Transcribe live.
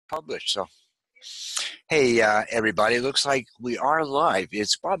published. So, hey, everybody, looks like we are live.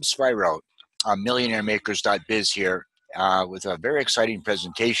 It's Bob Spiro on MillionaireMakers.biz here with a very exciting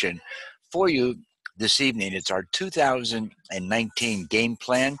presentation for you this evening. It's our 2019 game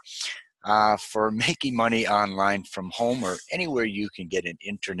plan for making money online from home or anywhere you can get an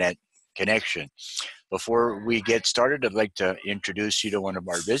internet connection. Before we get started, I'd like to introduce you to one of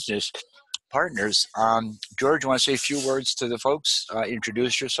our business partners. George, you want to say a few words to the folks?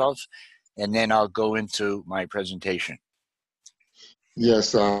 Introduce yourself, and then I'll go into my presentation.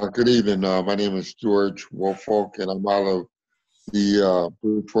 Yes, good evening. My name is George Woolfolk, and I'm out of the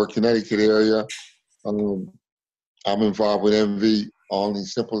Bridgeport, Connecticut area. I'm involved with MV only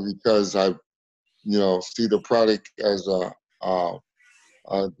simply because I, see the product as a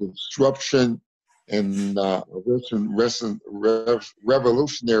disruption and a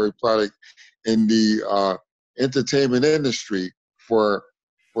revolutionary product in the entertainment industry for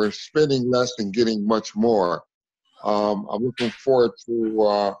spending less and getting much more. I'm looking forward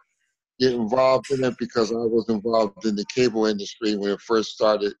to get involved in it because I was involved in the cable industry when it first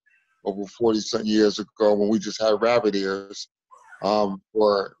started over 40-some years ago when we just had rabbit ears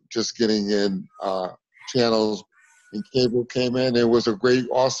for just getting in channels, and cable came in. It was a great,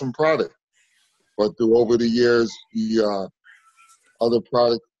 awesome product. But over the years, the other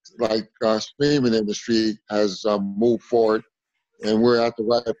products like streaming industry has moved forward, and we're at the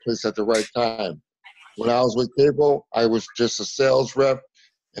right place at the right time. When I was with cable, I was just a sales rep,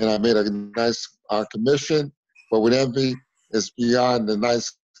 and I made a nice commission. But with Envy, it's beyond the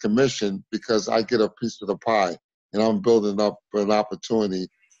nice commission because I get a piece of the pie, and I'm building up an opportunity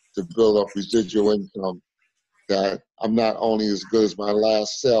to build up residual income that I'm not only as good as my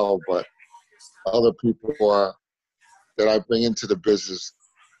last sale, but other people that I bring into the business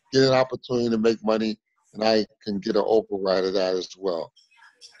get an opportunity to make money, and I can get an override of that as well.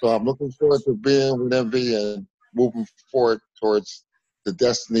 So I'm looking forward to being with MV and moving forward towards the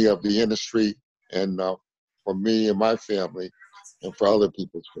destiny of the industry and for me and my family and for other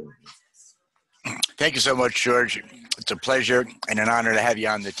people's family. Thank you so much, George. It's a pleasure and an honor to have you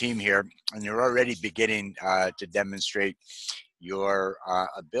on the team here. And you're already beginning to demonstrate your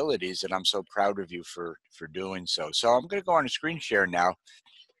abilities, and I'm so proud of you for doing so. So I'm going to go on a screen share now,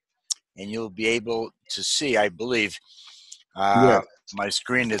 and you'll be able to see, I believe, Yes. my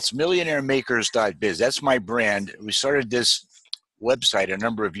screen. It's MillionaireMakers.biz. That's my brand. We started this website a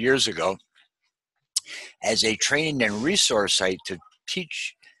number of years ago as a training and resource site to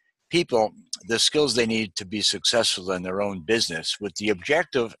teach people the skills they need to be successful in their own business, with the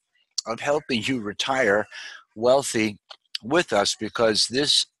objective of helping you retire wealthy with us, because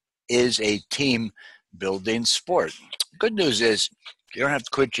this is a team building sport. Good news is you don't have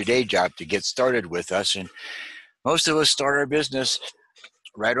to quit your day job to get started with us, and most of us start our business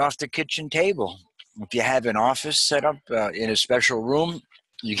right off the kitchen table. If you have an office set up in a special room,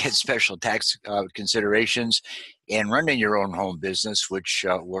 you get special tax considerations in running your own home business, which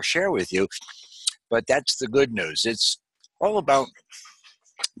we'll share with you. But that's the good news. It's all about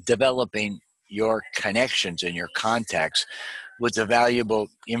developing your connections and your contacts with the valuable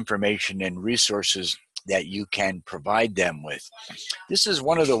information and resources that you can provide them with. This is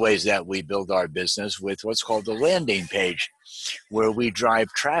one of the ways that we build our business, with what's called the landing page, where we drive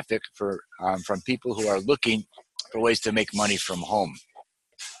traffic from people who are looking for ways to make money from home.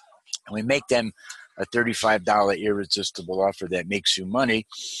 And we make them a $35 irresistible offer that makes you money,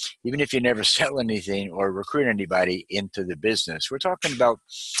 even if you never sell anything or recruit anybody into the business. We're talking about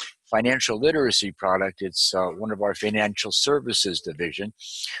financial literacy product. It's one of our financial services division.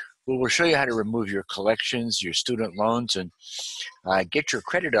 We will show you how to remove your collections, your student loans, and get your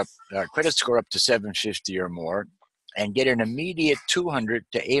credit score up to 750 or more, and get an immediate $200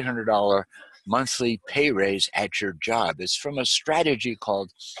 to $800 monthly pay raise at your job. It's from a strategy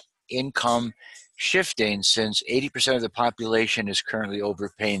called income shifting, since 80% of the population is currently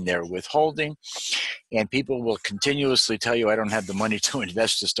overpaying their withholding, and people will continuously tell you, I don't have the money to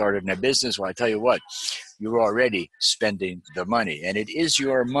invest to start in a business. Well, I tell you what, you're already spending the money, and it is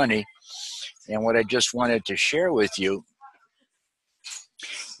your money. And what I just wanted to share with you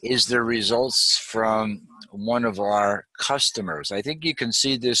is the results from one of our customers. I think you can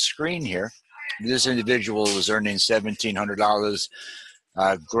see this screen here. This individual was earning $1,700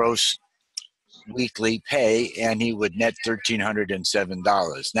 gross weekly pay, and he would net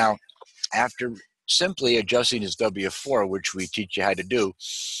 $1,307. Now, after simply adjusting his W-4, which we teach you how to do,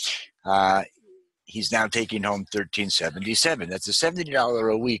 he's now taking home $1,377. That's a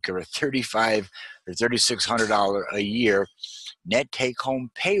 $70 a week, or a $3,500 or $3,600 a year net take-home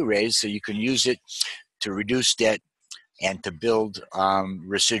pay raise, so you can use it to reduce debt and to build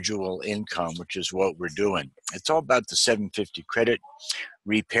residual income, which is what we're doing. It's all about the 750 credit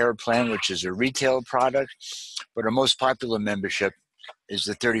repair plan, which is a retail product, but our most popular membership is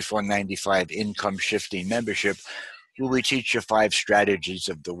the $34.95 income shifting membership, where we teach you 5 strategies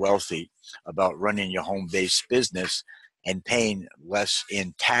of the wealthy about running your home-based business and paying less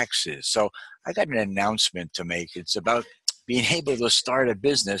in taxes. So I got an announcement to make. It's about being able to start a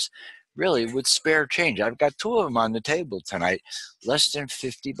business really with spare change. I've got 2 of them on the table tonight. Less than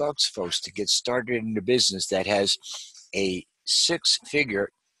 50 bucks, folks, to get started in a business that has a 6-figure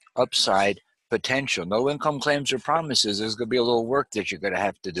upside potential. No income claims or promises. There's going to be a little work that you're going to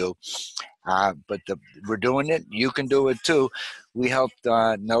have to do. But we're doing it. You can do it too. We helped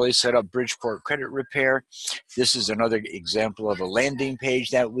Nellie set up Bridgeport Credit Repair. This is another example of a landing page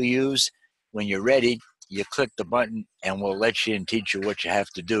that we use. When you're ready, you click the button and we'll let you and teach you what you have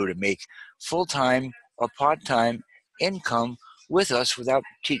to do to make full-time or part-time income with us without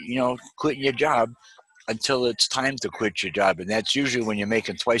quitting your job until it's time to quit your job. And that's usually when you're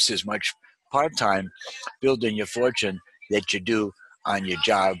making twice as much part-time building your fortune that you do on your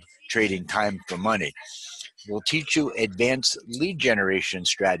job trading time for money. We'll teach you advanced lead generation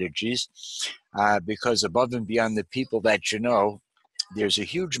strategies because above and beyond the people that you know, there's a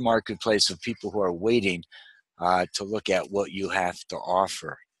huge marketplace of people who are waiting to look at what you have to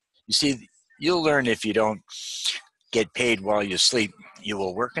offer. You see, you'll learn if you don't get paid while you sleep. You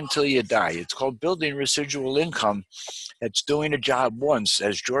will work until you die. It's called building residual income. That's doing a job once,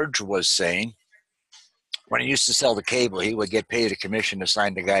 as George was saying. When he used to sell the cable, he would get paid a commission to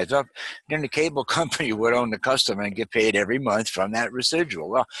sign the guys up. Then the cable company would own the customer and get paid every month from that residual.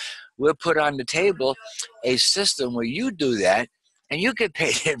 Well, we'll put on the table a system where you do that and you get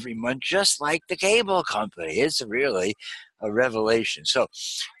paid every month just like the cable company. It's really a revelation. So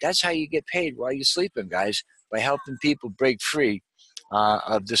that's how you get paid while you're sleeping, guys, by helping people break free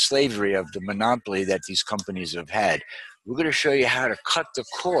of the slavery of the monopoly that these companies have had. We're going to show you how to cut the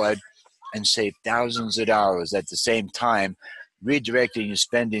cord and save thousands of dollars at the same time, redirecting your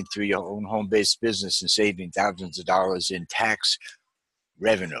spending through your own home-based business and saving thousands of dollars in tax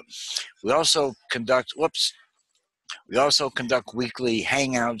revenue. We also conduct weekly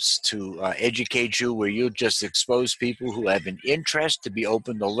hangouts to educate you, where you just expose people who have an interest to be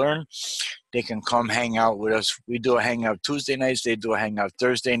open to learn. They can come hang out with us. We do a hangout Tuesday nights. They do a hangout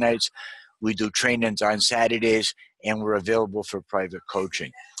Thursday nights. We do trainings on Saturdays, and we're available for private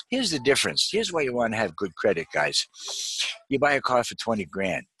coaching. Here's the difference. Here's why you want to have good credit, guys. You buy a car for 20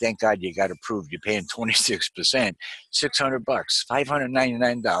 grand. Thank God you got approved. You're paying 26%, 600 bucks,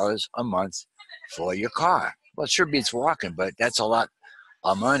 $599 a month for your car. Well, it sure beats walking, but that's a lot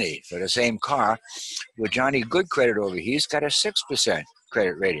of money for the same car. With Johnny Good Credit over here, he's got a 6%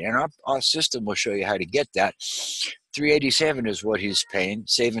 credit rating. And our system will show you how to get that. $387 is what he's paying,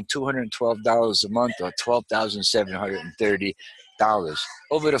 saving $212 a month or $12,730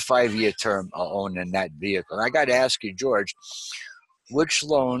 over the 5-year term of owning that vehicle. And I got to ask you, George, which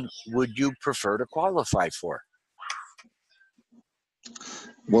loan would you prefer to qualify for?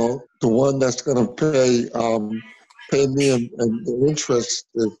 Well, the one that's going to pay me and the interest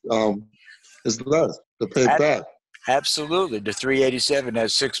is less to pay back. Absolutely. The 387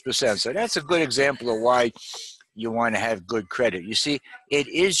 has 6%. So that's a good example of why you want to have good credit. You see, it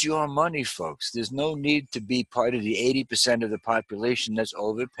is your money, folks. There's no need to be part of the 80% of the population that's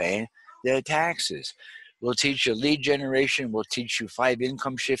overpaying their taxes. We'll teach you lead generation. We'll teach you 5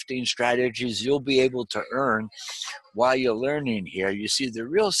 income shifting strategies you'll be able to earn while you're learning here. You see, the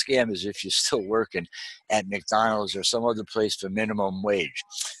real scam is if you're still working at McDonald's or some other place for minimum wage.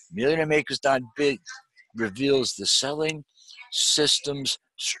 MillionaireMakers.biz reveals the selling systems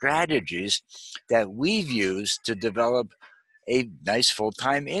strategies that we've used to develop a nice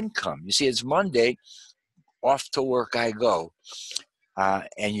full-time income. You see, it's Monday, off to work I go,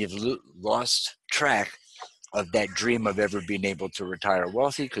 and you've lost track of that dream of ever being able to retire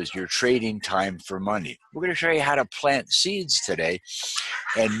wealthy because you're trading time for money. We're going to show you how to plant seeds today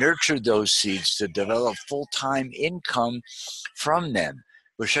and nurture those seeds to develop full-time income from them.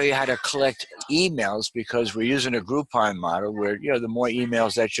 We'll show you how to collect emails because we're using a Groupon model where, the more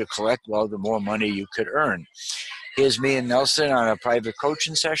emails that you collect, well, the more money you could earn. Here's me and Nelson on a private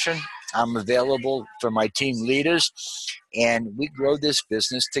coaching session. I'm available for my team leaders, and we grow this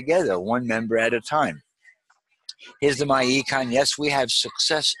business together, one member at a time. Here's the My Econ. Yes, we have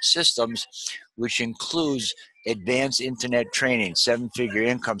success systems, which includes advanced internet training, 7-figure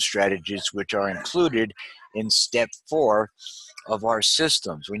income strategies, which are included in step 4 of our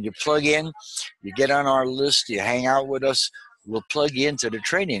systems. When you plug in, you get on our list, you hang out with us, we'll plug you into the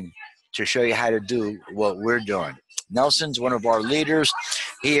training to show you how to do what we're doing. Nelson's one of our leaders.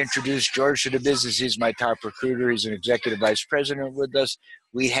 He introduced George to the business. He's my top recruiter. He's an executive vice president with us.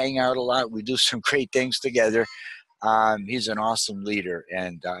 We hang out a lot. We do some great things together. He's an awesome leader,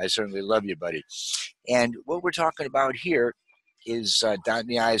 and I certainly love you, buddy. And what we're talking about here is dotting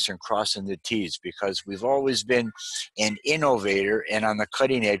the I's and crossing the T's, because we've always been an innovator and on the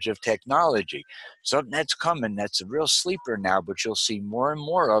cutting edge of technology. Something that's coming that's a real sleeper now, but you'll see more and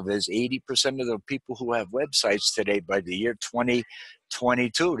more of, is 80% of the people who have websites today by the year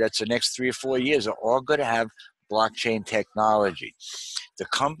 2022, that's the next 3 or 4 years, are all going to have blockchain technology. The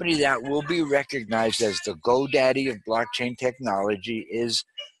company that will be recognized as the GoDaddy of blockchain technology is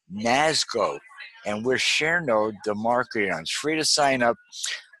NASGO. And we're ShareNode, the marketing on. It's free to sign up.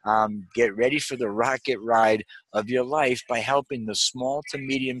 Get ready for the rocket ride of your life by helping the small to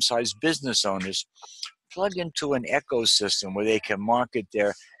medium-sized business owners plug into an ecosystem where they can market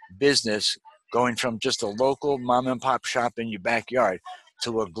their business, going from just a local mom and pop shop in your backyard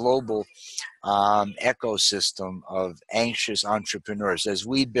to a global ecosystem of anxious entrepreneurs as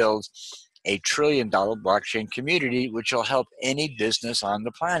we build a $1 trillion blockchain community, which will help any business on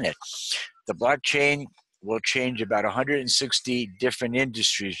the planet. The blockchain will change about 160 different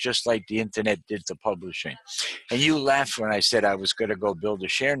industries, just like the internet did to publishing. And you laughed when I said I was going to go build a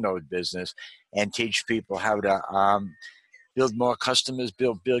ShareNode business and teach people how to build more customers,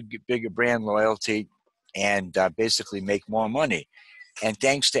 build bigger brand loyalty, and basically make more money. And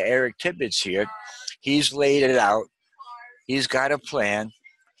thanks to Eric Tibbetts here, he's laid it out. He's got a plan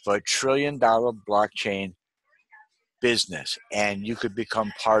for $1 trillion blockchain business, and you could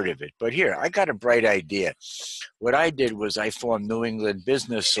become part of it. But here, I got a bright idea. What I did was I formed New England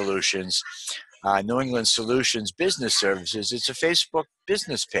Business Solutions, New England Solutions Business Services. It's a Facebook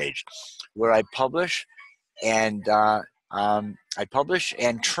business page where I publish and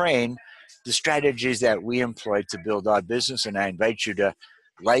train the strategies that we employ to build our business, and I invite you to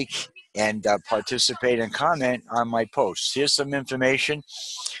like and participate and comment on my posts. Here's some information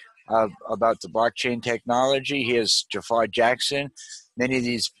about the blockchain technology. Here's Jafar Jackson. Many of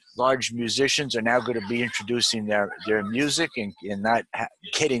these large musicians are now going to be introducing their music and not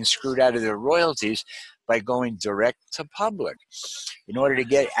getting screwed out of their royalties by going direct to public. In order to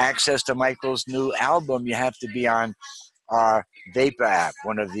get access to Michael's new album, you have to be on our Vapor app,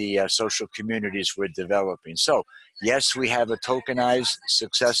 one of the social communities we're developing. So, yes, we have a tokenized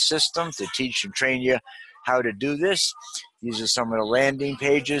success system to teach and train you how to do this. These are some of the landing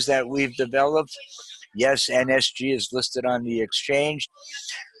pages that we've developed. Yes, NSG is listed on the exchange.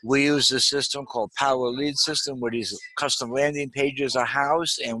 We use a system called Power Lead System, where these custom landing pages are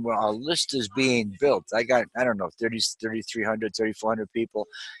housed and where our list is being built. I got, 3,300, 3,400 people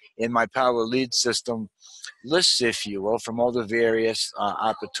in my Power Lead System lists, if you will, from all the various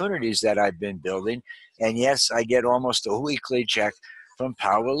opportunities that I've been building. And yes, I get almost a weekly check from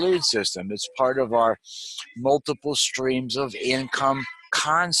Power Lead System. It's part of our multiple streams of income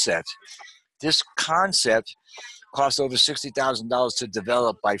concept. This concept cost over $60,000 to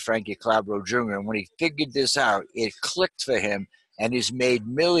develop by Frankie Calabro Jr. And when he figured this out, it clicked for him, and he's made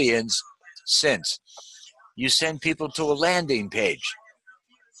millions since. You send people to a landing page.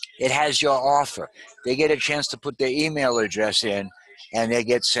 It has your offer. They get a chance to put their email address in, and they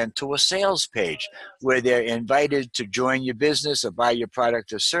get sent to a sales page where they're invited to join your business or buy your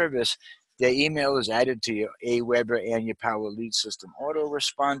product or service. Their email is added to your Aweber and your Power Lead System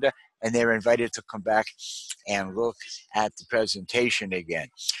autoresponder, and they're invited to come back and look at the presentation again.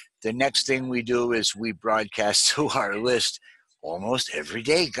 The next thing we do is we broadcast to our list almost every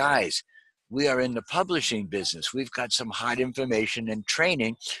day. Guys, we are in the publishing business. We've got some hot information and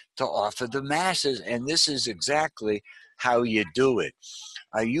training to offer the masses, and this is exactly how you do it.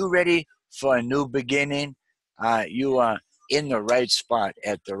 Are you ready for a new beginning? You are in the right spot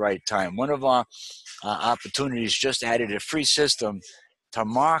at the right time. One of our opportunities just added a free system to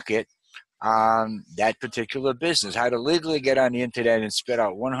market that particular business, how to legally get on the internet and spit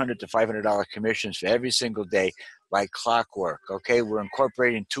out $100 to $500 commissions for every single day like clockwork. Okay, we're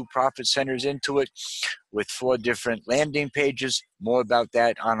incorporating 2 profit centers into it with 4 different landing pages. More about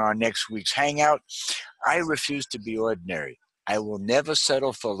that on our next week's Hangout. I refuse to be ordinary. I will never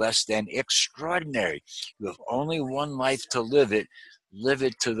settle for less than extraordinary. You have only one life to live it. Live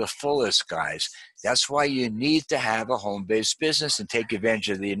it to the fullest, guys. That's why you need to have a home-based business and take advantage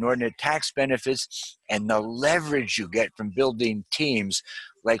of the inordinate tax benefits and the leverage you get from building teams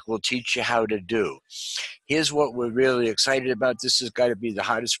like we'll teach you how to do. Here's what we're really excited about. This has got to be the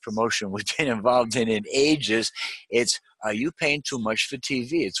hottest promotion we've been involved in ages. It's, are you paying too much for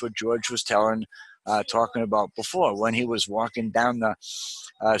TV? It's what George was telling talking about before, when he was walking down the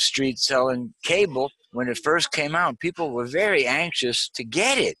street selling cable. When it first came out, people were very anxious to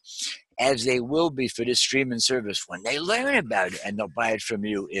get it, as they will be for this streaming service when they learn about it, and they'll buy it from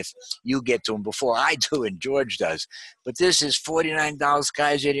you if you get to them before I do and George does. But this is $49,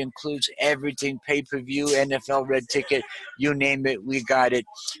 guys. It includes everything: pay-per-view, NFL red ticket, you name it, we got it.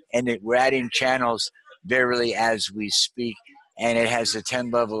 And we're adding channels verily as we speak, and it has a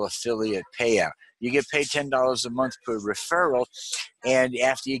 10-level affiliate payout. You get paid $10 a month per referral, and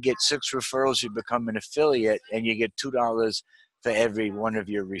after you get 6 referrals, you become an affiliate, and you get $2 for every one of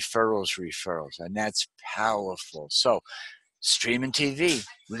your referrals, and that's powerful. So streaming TV,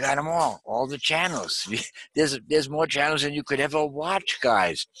 we got them all the channels. There's more channels than you could ever watch,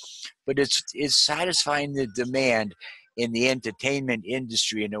 guys. But it's satisfying the demand in the entertainment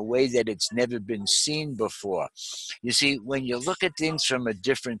industry in a way that it's never been seen before. You see, when you look at things from a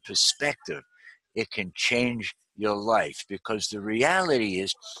different perspective, it can change your life, because the reality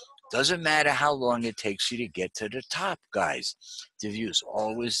is, doesn't matter how long it takes you to get to the top, guys. The view's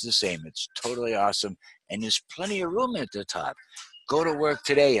always the same. It's totally awesome, and there's plenty of room at the top. Go to work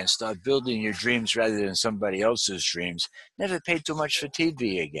today and start building your dreams rather than somebody else's dreams. Never pay too much for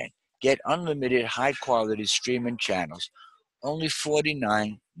TV again. Get unlimited high-quality streaming channels, only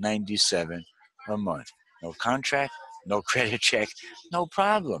 $49.97 a month. No contract, no credit check, no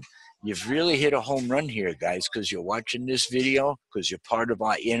problem. You've really hit a home run here, guys, because you're watching this video, because you're part of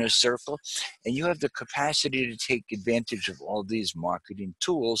our inner circle, and you have the capacity to take advantage of all these marketing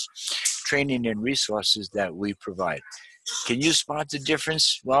tools, training, and resources that we provide. Can you spot the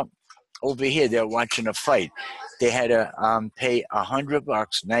difference? Well, over here, they're watching a fight. They had to pay $100,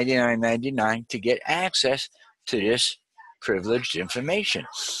 $99.99, to get access to this privileged information.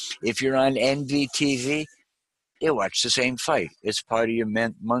 If you're on NVTV, you watch the same fight. It's part of your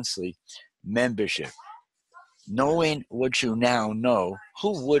monthly membership. Knowing what you now know,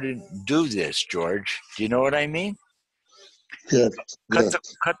 who wouldn't do this, George? Do you know what I mean? Yes, Cut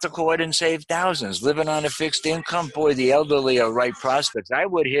yes. the cord and save thousands. Living on a fixed income, boy, the elderly are right prospects. I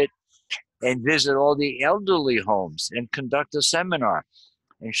would hit and visit all the elderly homes and conduct a seminar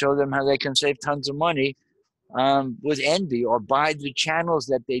and show them how they can save tons of money with envy, or buy the channels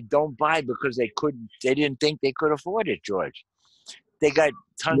that they don't buy because they didn't think they could afford it, George. They got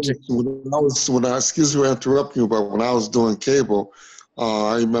tons of. Yes, excuse me for interrupting you, but when I was doing cable,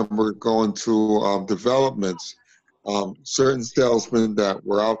 I remember going to developments. Certain salesmen that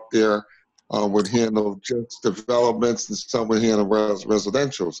were out there would handle just developments, and some would handle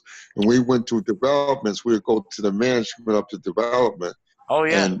residentials. And we went to developments. We would go to the management of the development, Oh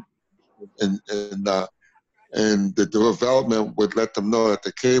yeah, and and and uh, and the development would let them know that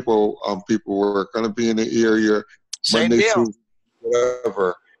the cable people were going to be in the area same Monday deal. through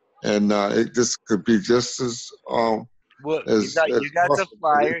whatever, and it just could be just Well, as you got the awesome.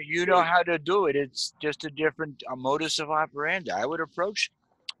 flyer. You know how to do it. It's just a different modus of operandi. I would approach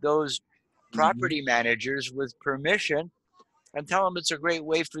those Mhm. property managers with permission and tell them it's a great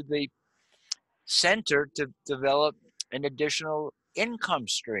way for the center to develop an additional income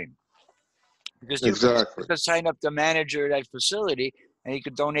stream, because you Exactly. could sign up the manager at that facility, and you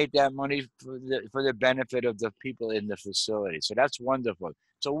could donate that money for the benefit of the people in the facility. So that's wonderful.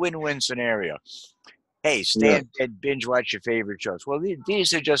 It's a win-win scenario. Hey, Yeah. stand and binge watch your favorite shows. Well,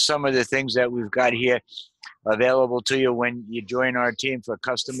 these are just some of the things that we've got here available to you when you join our team. For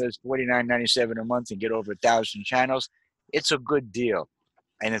customers, $49.97 a month, and get over 1,000 channels. It's a good deal,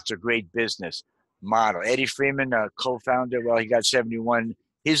 and it's a great business model. Eddie Freeman, co-founder, well, he got 71.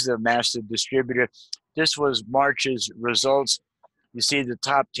 He's the master distributor. This was March's results. You see the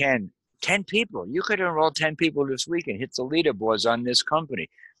top 10 people. You could enroll 10 people this week and hit the leaderboards on this company.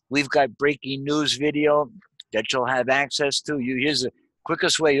 We've got breaking news video that you'll have access to. Here's the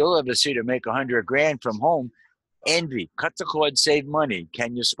quickest way you'll ever see to make 100 grand from home. Envy, cut the cord, save money.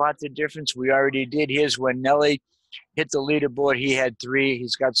 Can you spot the difference? We already did. Here's when Nelly hit the leaderboard. He had 3.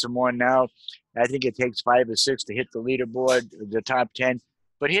 He's got some more now. I think it takes 5 or 6 to hit the leaderboard, the top 10.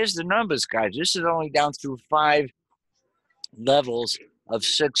 But here's the numbers, guys. This is only down through 5 levels of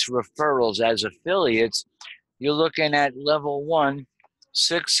 6 referrals as affiliates. You're looking at level 1,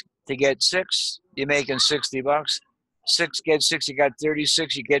 6 to get 6, you're making $60. 6 get 6, you got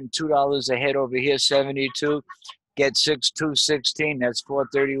 36. You're getting $2 ahead over here, 72. Get 6, 216, that's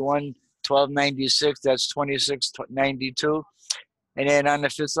 431. 1296, that's 2692. And then on the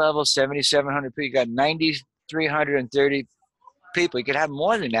 5th level, 7,700 people. You got 9,330 people. You could have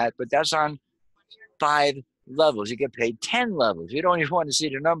more than that, but that's on 5 levels. You get paid 10 levels. You don't even want to see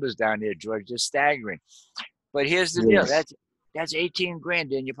the numbers down here, George. Just staggering. But here's the deal. Yes. That's 18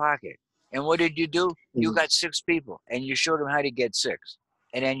 grand in your pocket. And what did you do? You Mhm. got 6 people, and you showed them how to get 6.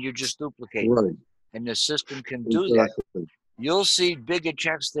 And then you just duplicate it. Right. And the system can do that. Exactly. You'll see bigger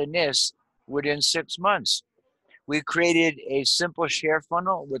checks than this within 6 months. We created a simple share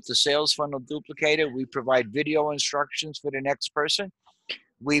funnel with the sales funnel duplicated. We provide video instructions for the next person.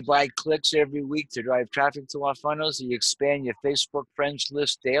 We buy clicks every week to drive traffic to our funnels. You expand your Facebook friends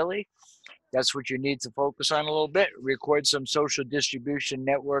list daily. That's what you need to focus on a little bit. Record some social distribution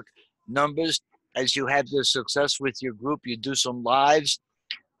network numbers. As you have the success with your group, you do some lives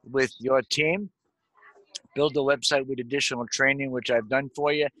with your team. Build a website with additional training, which I've done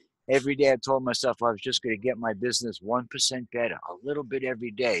for you. Every day I told myself I was just going to get my business 1% better, a little bit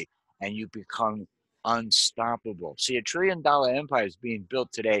every day, and you become unstoppable. See, $1 trillion empire is being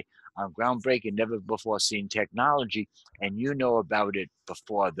built today on groundbreaking, never before seen technology, and you know about it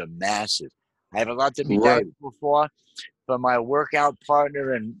before the masses. I have a lot to be Right. thankful for my workout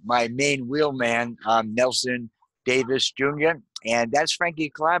partner and my main wheelman, Nelson Davis Jr. And that's Frankie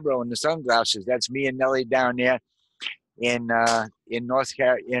Calabro in the sunglasses. That's me and Nelly down there in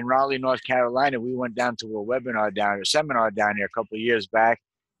Raleigh, North Carolina. We went down to a seminar down there a couple of years back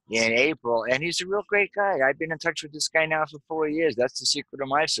in April, and he's a real great guy. I've been in touch with this guy now for 4 years. That's the secret of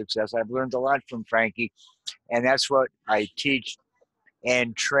my success. I've learned a lot from Frankie, and that's what I teach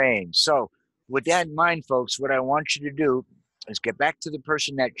and train. So, with that in mind, folks, what I want you to do is get back to the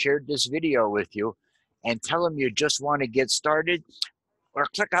person that shared this video with you and tell them you just want to get started, or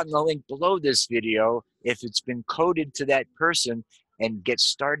click on the link below this video if it's been coded to that person, and get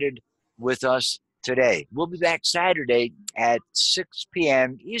started with us today. We'll be back Saturday at 6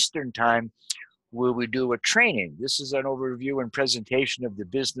 p.m. Eastern Time where we do a training. This is an overview and presentation of the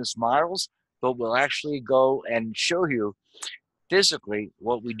business models, but we'll actually go and show you physically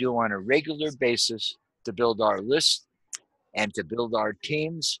what we do on a regular basis to build our list and to build our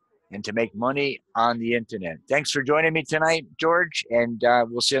teams and to make money on the internet. Thanks for joining me tonight, George, and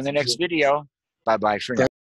we'll see you in the next video. Bye-bye for now.